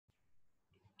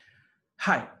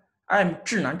Hi, I'm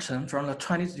Zhinan Cheng from the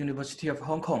Chinese University of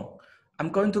Hong Kong. I'm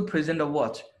going to present the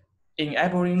work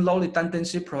Enabling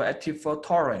Low-Redundancy Proactive Fault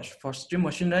Tolerance for Stream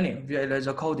Machine Learning via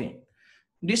Erasure Coding.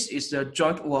 This is a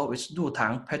joint work with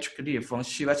Tang, Patrick Li from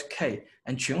CUHK,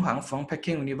 and Cheng Huang from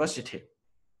Peking University.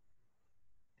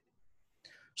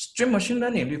 Stream machine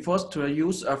learning refers to the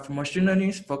use of machine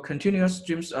learning for continuous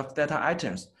streams of data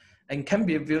items and can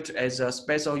be viewed as a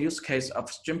special use case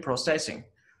of stream processing.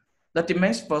 The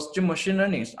demands for stream machine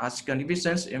learning are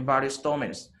significant in various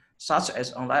domains, such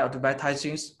as online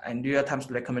advertising and real-time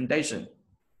recommendation.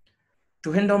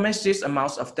 To handle massive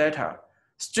amounts of data,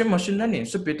 stream machine learning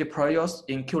should be deployed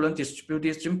in current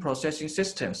distributed stream processing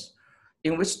systems,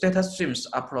 in which data streams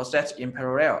are processed in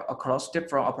parallel across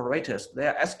different operators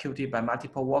that are executed by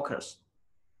multiple workers.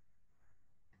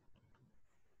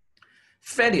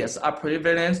 Failures are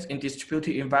prevalent in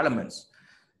distributed environments,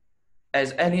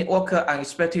 as any worker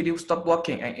unexpectedly stops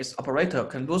working and its operator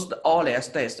can lose all their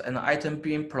states and the item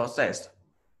being processed.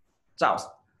 Thus,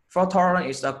 fault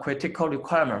tolerance is a critical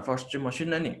requirement for stream machine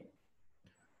learning.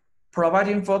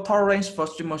 Providing fault tolerance for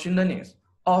stream machine learning,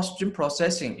 or stream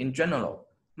processing in general,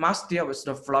 must deal with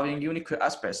the following unique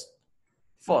aspects.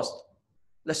 First,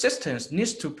 the system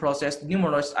needs to process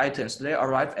numerous items that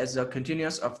arrive as a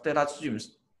continuous of data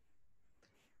streams.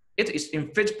 It is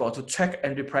infeasible to track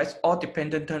and replace all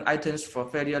dependent items for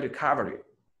failure recovery.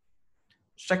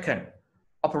 Second,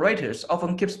 operators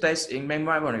often keep states in main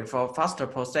memory for faster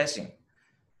processing,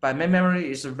 but main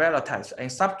memory is volatile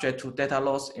and subject to data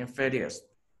loss and failures.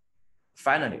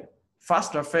 Finally,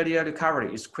 faster failure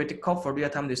recovery is critical for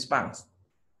real-time response.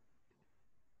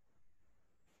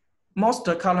 Most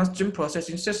current stream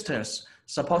processing systems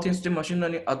supporting stream machine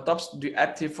learning adopts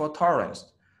reactive fault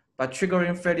tolerance by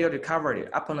triggering failure recovery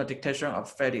upon the detection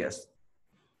of failures.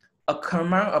 A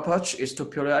common approach is to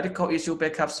periodically issue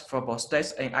backups for both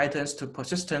states and items to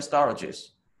persistent storages.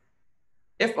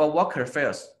 If a worker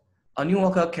fails, a new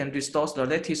worker can restore the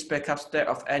latest backup state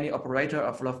of any operator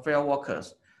of the failed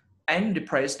workers and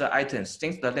replace the items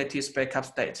since the latest backup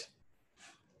state.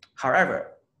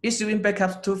 However, issuing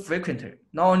backups too frequently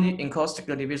not only incurs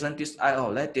significant disk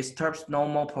I/O that disturbs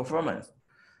normal performance,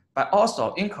 but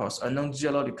also incurs a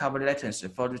non-zero recovery latency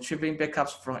for retrieving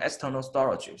backups from external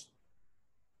storages.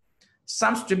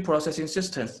 Some stream processing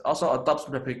systems also adopt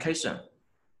replication,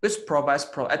 which provides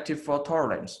proactive fault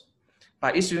tolerance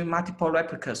by issuing multiple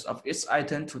replicas of each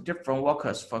item to different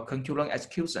workers for concurrent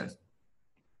executions.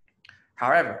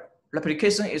 However,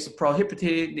 replication is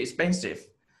prohibitively expensive,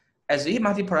 as it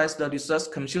multiplies the resource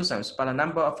consumptions by the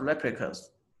number of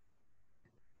replicas.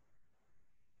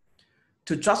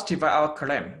 To justify our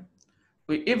claim,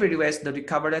 we evaluate the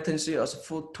recovery latency of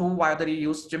two widely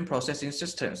used stream processing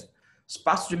systems,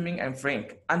 sparse streaming and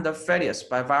Flink, under failures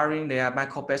by varying their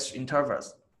micro-batch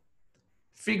intervals.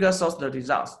 Figure shows the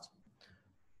results.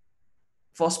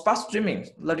 For sparse streaming,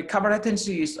 the recovery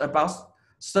latency is about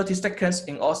 30 seconds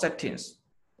in all settings.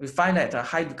 We find that the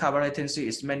high recovery latency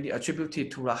is mainly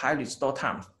attributed to the high restore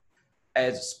time,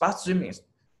 as sparse streaming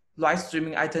writes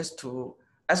streaming items to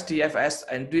STFS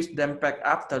and reads them back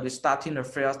after restarting the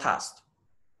failed task.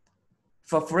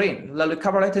 For Flink, the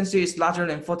recovery latency is larger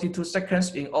than 42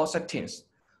 seconds in all settings.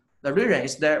 The reason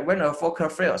is that when a worker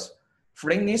fails,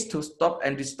 Flink needs to stop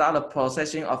and restart the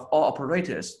processing of all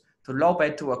operators to roll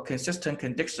back to a consistent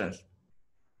condition.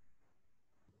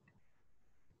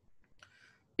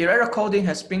 Erasure coding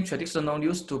has been traditionally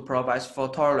used to provide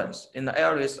fault tolerance in the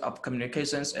areas of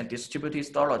communications and distributed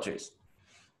storages.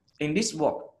 In this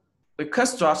work, we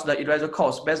construct the erasure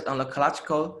codes based on the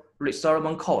classical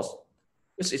Reed-Solomon code,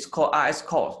 which is called RS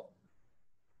code.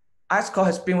 RS code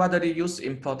has been widely used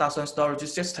in production storage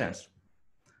systems.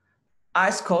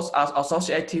 RS codes are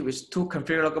associated with two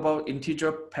configurable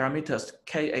integer parameters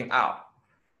K and R.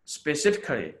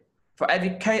 Specifically, for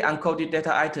every K uncoded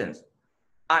data items,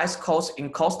 RS codes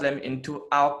encodes them into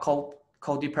R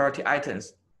coded parity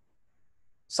items,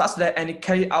 such that any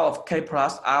K out of K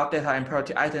plus R data and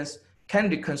parity items can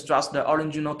reconstruct the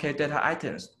original K data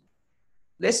items.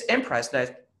 This implies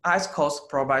that RS codes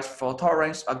provide fault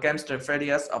tolerance against the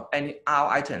failures of any R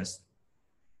items.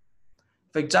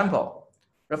 For example,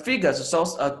 the figure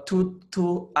shows a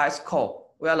 2-2 RS code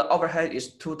where the overhead is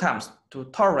 2 times to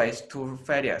tolerate 2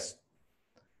 failures.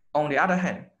 On the other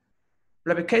hand,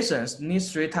 replications need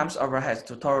 3 times overhead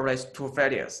to tolerate 2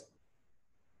 failures.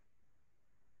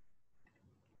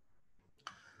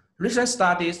 Recent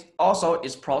studies also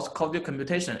explore coded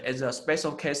computation as a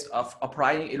special case of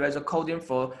applying erasure coding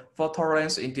for fault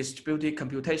tolerance in distributed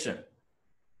computation.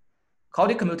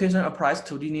 Coded computation applies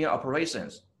to linear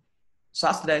operations,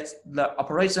 such that the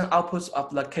operation outputs of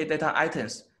the K data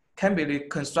items can be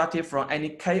reconstructed from any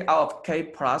k out of k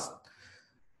plus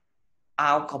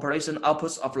r operation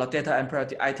outputs of the data and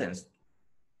priority items.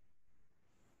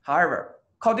 However,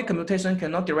 coding computation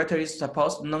cannot directly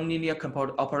support nonlinear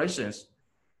component operations,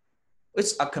 which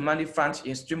are commonly found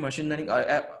in stream machine learning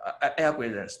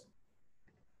algorithms.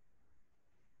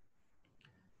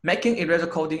 Making erasure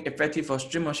coding effective for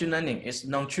stream machine learning is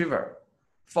non-trivial.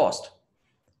 First,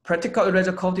 practical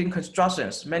erasure coding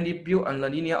constructions mainly build on the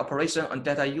linear operation on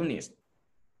data units.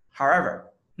 However,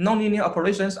 nonlinear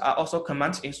operations are also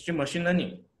common in stream machine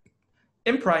learning,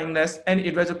 implying that any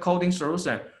erasure coding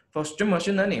solution for stream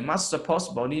machine learning must support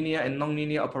both linear and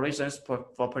nonlinear operations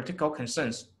for practical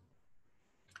concerns.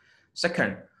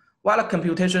 Second, while the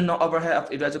computational overhead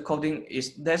of erasure coding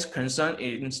is less concerned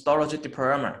in storage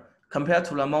deployment compared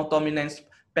to the more dominant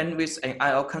bandwidth and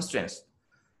I/O constraints,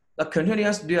 the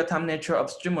continuous real-time nature of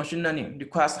stream machine learning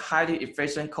requires highly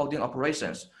efficient coding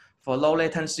operations for low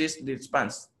latency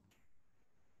response.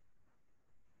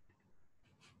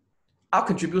 Our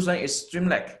contribution is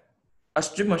Streamlake, a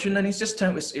stream machine learning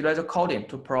system with erasure coding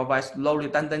to provide low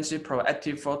redundancy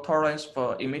proactive fault tolerance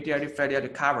for immediate failure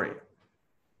recovery.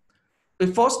 We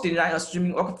first designed a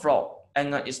streaming workflow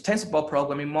and an extensible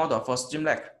programming model for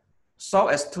Streamlake so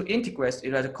as to integrate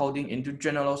erasure coding into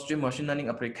general stream machine learning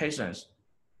applications.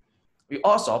 We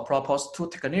also proposed two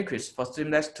techniques for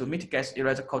Streamlake to mitigate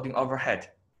erasure coding overhead.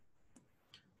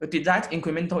 We designed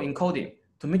incremental encoding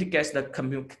to mitigate the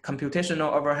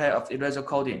computational overhead of erasure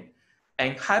coding,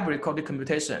 and hybrid coding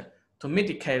computation to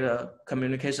mitigate the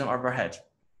communication overhead.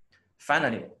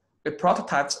 Finally, we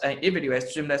prototyped and evaluated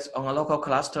Streamlake on a local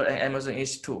cluster and Amazon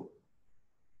EC2.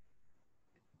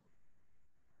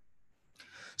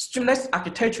 Streamlake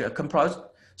architecture comprises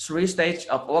three stages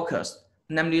of workers,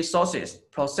 namely sources,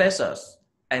 processors,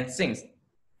 and sinks.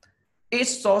 Each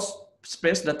source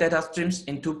splits the data streams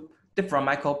into different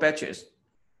micro batches,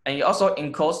 and it also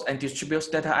encodes and distributes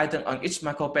data items on each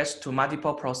micro batch to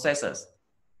multiple processors.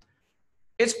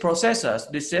 Each processor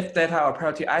receives data or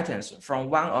priority items from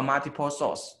one or multiple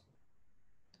sources.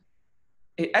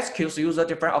 It executes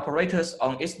user-defined operators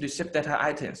on its received data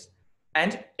items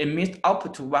and emits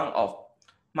output to one of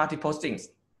multiple things.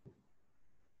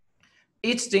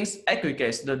 Each thing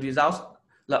aggregates the results,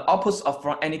 the outputs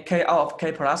from any k out of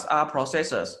k plus r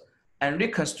processors and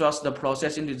reconstructs the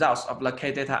processing results of the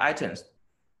k data items.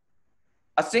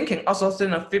 A thing can also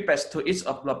send a feedback to each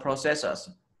of the processors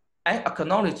and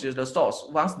acknowledge the source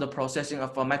once the processing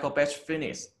of a microbatch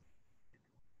finishes.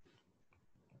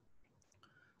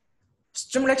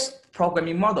 Streamlake's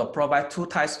programming model provides two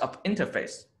types of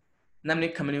interface, namely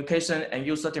communication and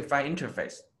user-defined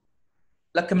interface.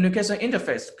 The communication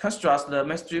interface constructs the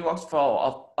mastery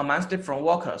workflow amongst different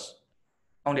workers.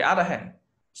 On the other hand,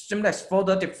 Streamlake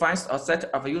further defines a set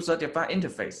of user-defined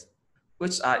interface,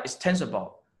 which are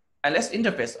extensible, and this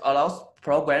interface allows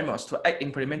programmers to add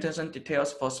implementation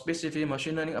details for specific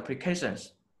machine learning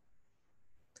applications.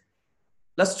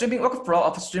 The streaming workflow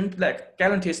of Streamlake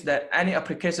guarantees that any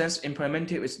applications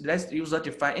implemented with less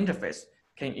user-defined interface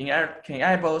can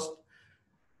enable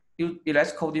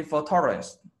erasure coding for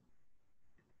tolerance.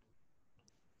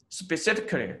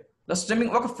 Specifically, the streaming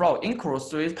workflow includes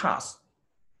three paths.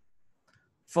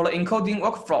 For the encoding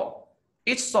workflow,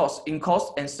 each source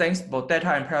encodes and sends both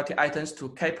data and priority items to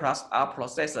K plus R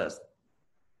processors.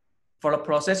 For the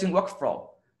processing workflow,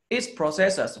 each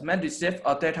processor may receive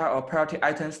a data or priority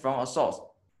items from a source.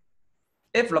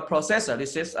 If the processor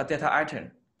receives a data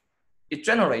item, it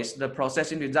generates the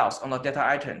processing results on the data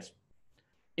items.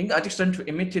 In addition to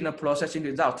emitting the processing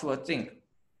result to a thing,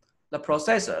 the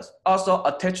processor also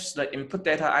attaches the input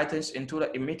data items into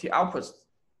the emitted outputs.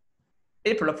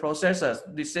 If the processor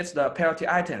receives the priority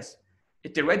items,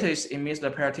 it directly emits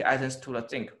the priority items to the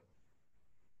thing.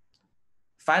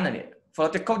 Finally, for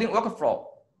the decoding workflow,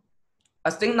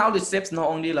 a thing now receives not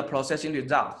only the processing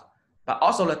results, but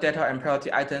also the data and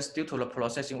priority items due to the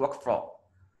processing workflow.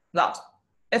 Thus,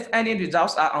 if any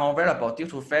results are unavailable due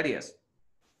to failures,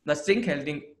 the thing can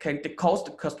decode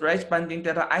the corresponding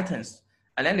data items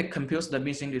and then it computes the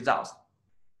missing results.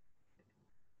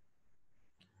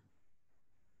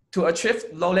 To achieve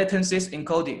low latency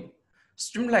encoding,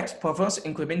 Streamlake performs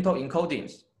incremental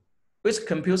encodings, which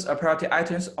computes a priority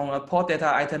items on a per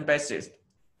data item basis.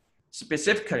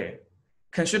 Specifically,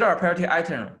 consider a priority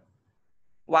item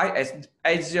y as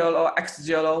A0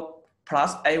 x0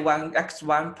 plus A1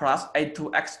 x1 plus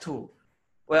A2 x2,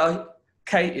 where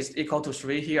k is equal to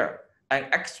 3 here, and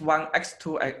x1,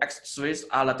 x2, and x3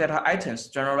 are the data items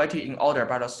generated in order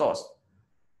by the source,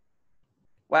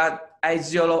 while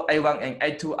A0, A1, and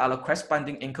A2 are the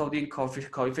corresponding encoding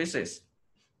coefficients.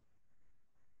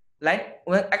 Like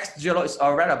when x0 is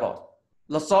available,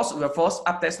 the source will first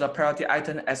update the priority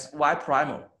item as y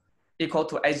prime equal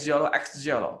to a0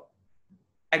 x0.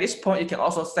 At this point, it can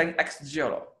also send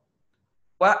x0.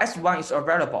 While x1 is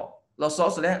available, the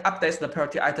source then updates the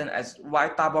priority item as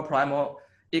y double prime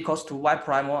equals to y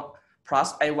prime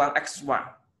plus a1 x1.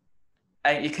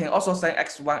 And it can also send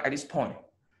x1 at this point.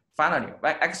 Finally,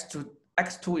 when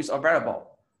x2 is available,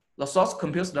 the source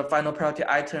computes the final priority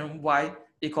item y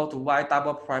equal to y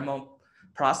double prime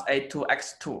plus a2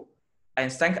 x2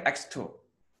 and send x2.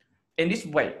 In this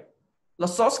way, the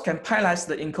source can penalize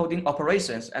the encoding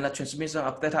operations and the transmission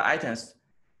of data items,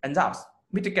 and thus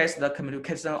mitigates the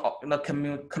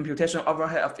computation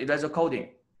overhead of erasure coding.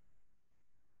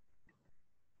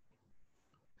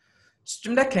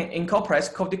 Streamlit can incorporate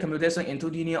coding computation into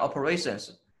linear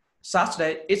operations, such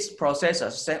that its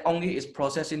processors send only its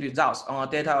processing results on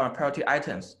a data or priority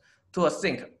items to a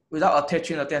sink without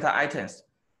attaching the data items,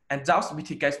 and thus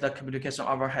mitigates the communication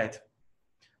overhead.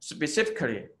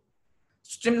 Specifically,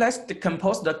 Streamlit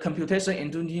decompose the computation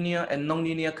into linear and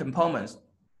nonlinear components.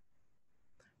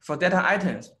 For data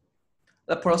items,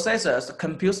 the processors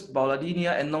computes both the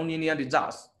linear and nonlinear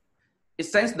results. It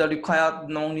sends the required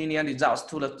nonlinear results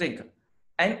to the sink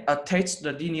and attaches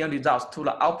the linear results to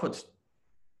the output.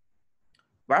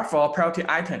 While for a priority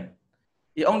item,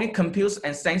 it only computes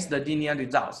and sends the linear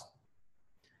results.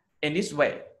 In this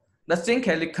way, the sink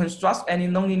can reconstruct any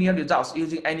nonlinear results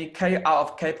using any k out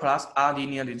of k plus r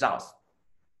linear results.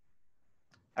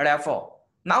 Therefore,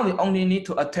 now we only need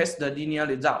to attach the linear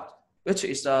result, which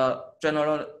is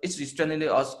generally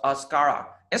a scalar,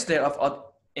 instead of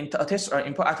attach an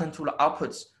input item to the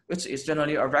outputs, which is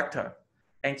generally a vector,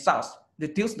 and thus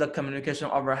reduce the communication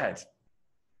overhead.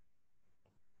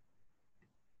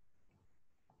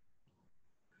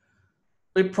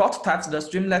 We prototyped the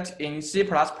Streamlit in C++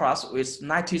 with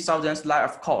 90,000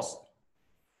 lines of code.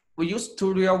 We used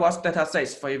 2 real-world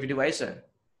datasets for evaluation,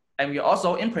 and we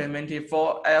also implemented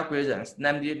 4 algorithms,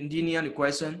 namely linear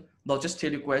regression,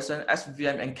 logistic regression,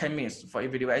 SVM, and k-means for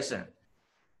evaluation.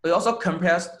 We also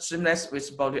compared Streamlit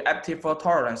with both reactive fault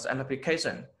tolerance and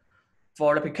replication.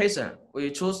 For replication,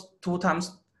 we choose 2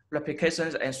 times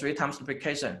replications and 3 times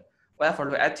replication, while for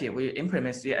reactive, we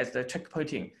implement it as the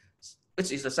checkpointing,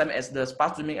 which is the same as the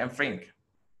sparse streaming and Flink.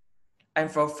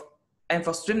 And for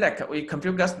Streamlit, we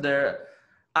configured the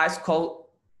ICE code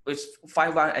with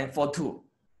 5.1 and 4.2.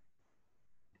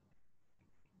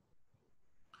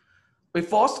 We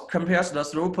first compared the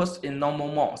throughputs in normal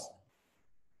modes.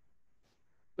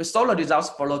 We saw the results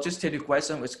for logistic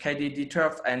regression with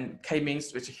KDD12 and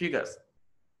k-means with Higgins.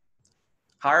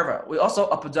 However, we also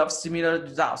observed similar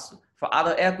results for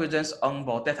other algorithms on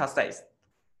both datasets.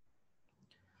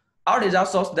 Our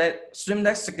results shows that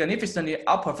Streamlit significantly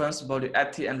outperforms both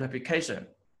reactive and replication.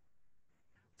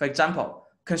 For example,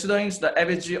 considering the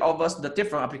average over the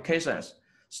different applications,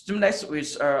 Streamlit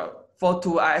with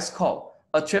 4.2 IS code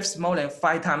achieves more than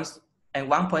 5 times and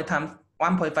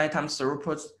 1.5 times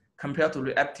throughput compared to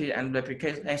reactive and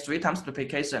replication, and 3 times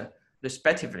replication,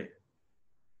 respectively.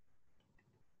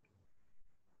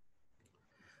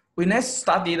 We next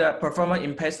studied the performance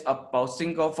impacts of both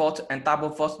single fault and double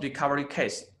fault recovery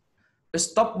case. We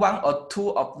stop 1 or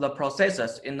 2 of the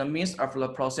processors in the midst of the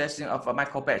processing of a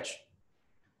micro batch,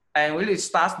 and we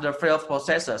restart the failed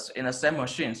processors in the same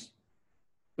machines.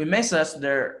 We measure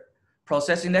the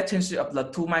processing latency of the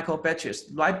 2 micro batches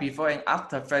right before and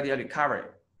after failure recovery.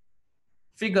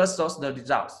 Figure shows the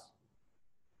results.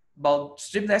 Both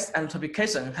Streamlit and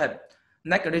replication have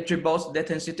negligible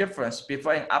latency difference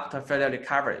before and after failure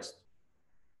recoveries.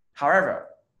 However,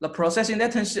 the processing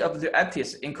latency of the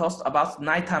reactives increased about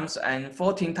 9 times and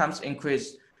 14 times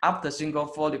increase after single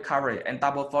fault recovery and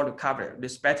double fault recovery,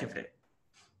 respectively.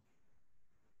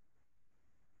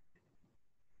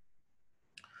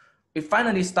 We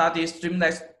finally studied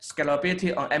Streamlit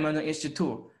scalability on MNN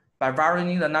EC2 by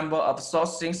varying the number of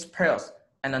source sinks pairs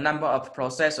and the number of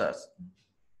processors.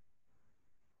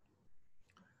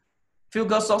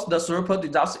 Figure shows the throughput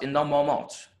results in normal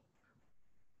mode.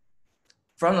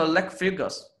 From the left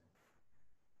figures,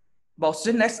 both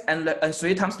Streamlit and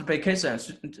 3 times replication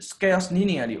scales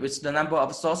linearly with the number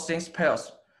of source sinks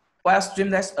pairs, while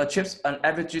Streamlit achieves an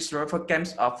average throughput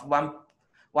gains of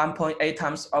 1.8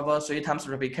 times over 3 times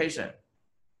replication.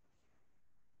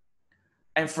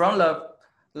 And from the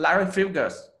right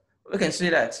figures, we can see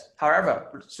that,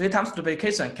 however, 3 times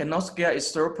replication cannot scale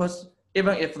its throughput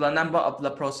even if the number of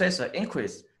the processor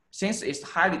increase, since its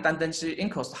high redundancy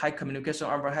equals high communication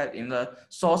overhead in the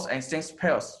source and sinks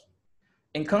pairs.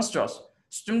 In contrast,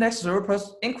 Streamlit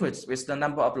throughput increase with the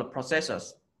number of the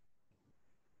processors.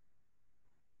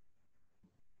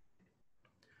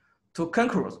 To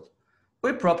conclude,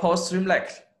 we propose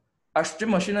Streamlake, a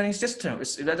stream machine learning system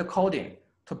with erasure coding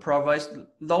to provide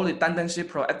low redundancy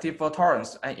proactive fault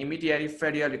tolerance and immediate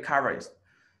failure recoveries.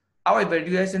 Our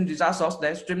evaluation results shows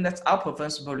that Streamlake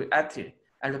outperforms both reactive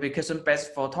and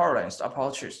replication-based fault tolerance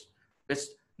approaches with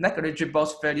negligible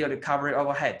failure recovery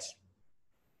overhead.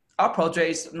 Our project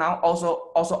is now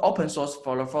also open source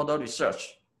for further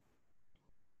research.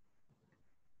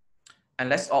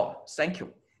 And that's all. Thank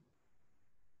you.